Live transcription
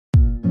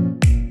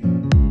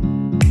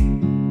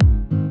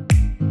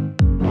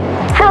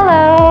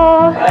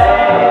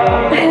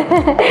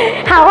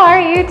How are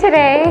you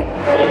today?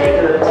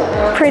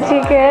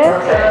 Pretty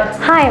good.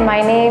 Hi, my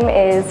name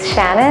is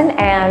Shannon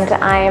and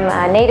I'm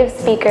a native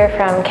speaker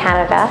from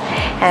Canada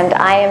and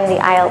I am the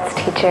IELTS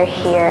teacher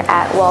here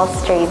at Wall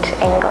Street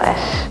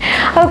English.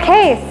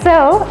 Okay,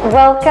 so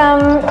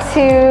welcome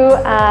to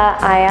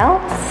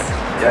IELTS.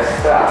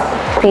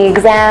 The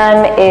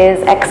exam is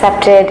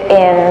accepted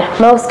in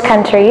most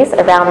countries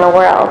around the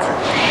world.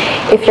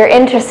 If you're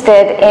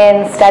interested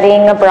in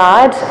studying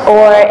abroad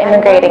or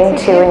immigrating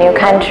to a new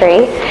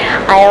country,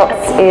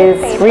 IELTS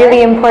is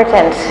really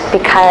important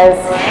because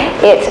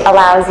it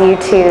allows you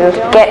to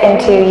get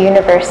into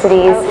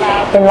universities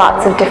in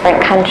lots of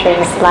different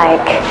countries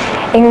like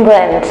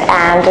England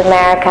and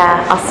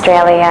America,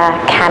 Australia,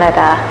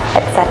 Canada,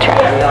 etc.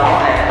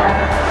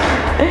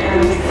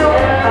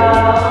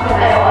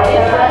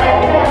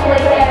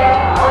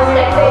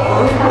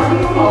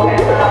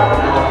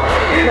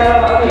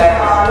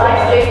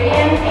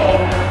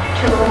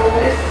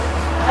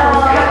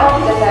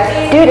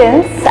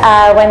 Students,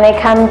 when they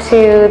come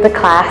to the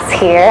class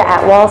here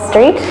at Wall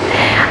Street,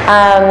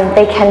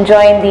 they can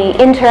join the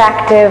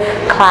interactive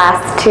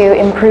class to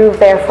improve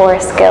their 4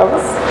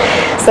 skills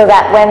so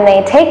that when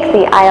they take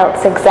the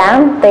IELTS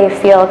exam, they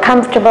feel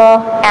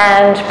comfortable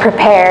and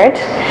prepared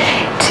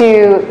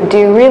to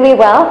do really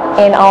well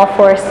in all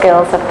 4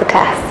 skills of the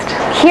test.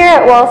 Here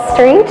at Wall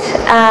Street,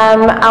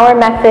 our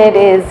method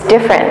is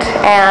different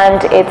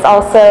and it's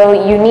also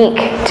unique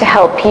to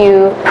help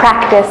you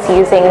practice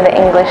using the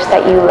English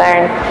that you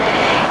learn.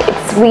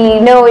 We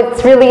know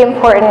it's really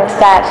important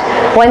that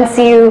once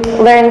you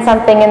learn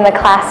something in the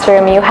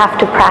classroom, you have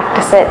to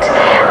practice it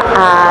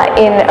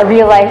in a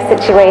real-life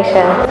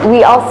situation.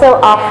 We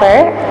also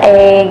offer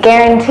a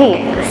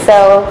guarantee.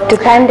 So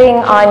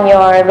depending on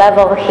your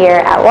level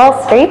here at Wall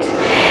Street,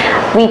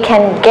 we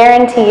can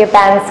guarantee your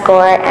band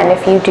score, and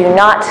if you do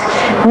not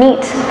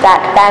meet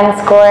that band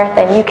score,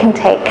 then you can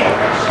take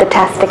the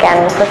test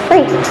again for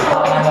free.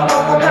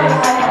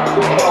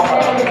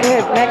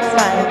 Good, next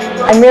one.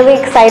 I'm really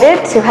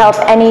excited to help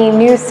any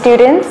new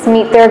students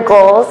meet their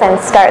goals and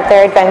start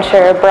their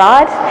adventure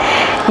abroad.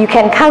 You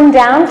can come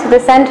down to the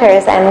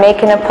centers and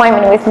make an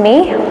appointment with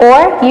me,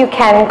 or you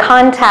can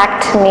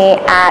contact me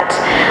at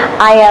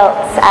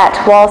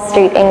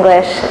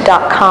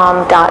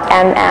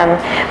IELTS@wallstreetenglish.com.mm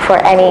for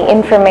any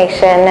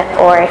information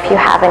or if you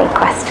have any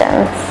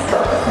questions.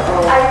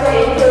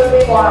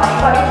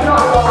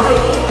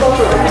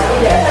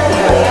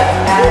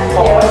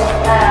 I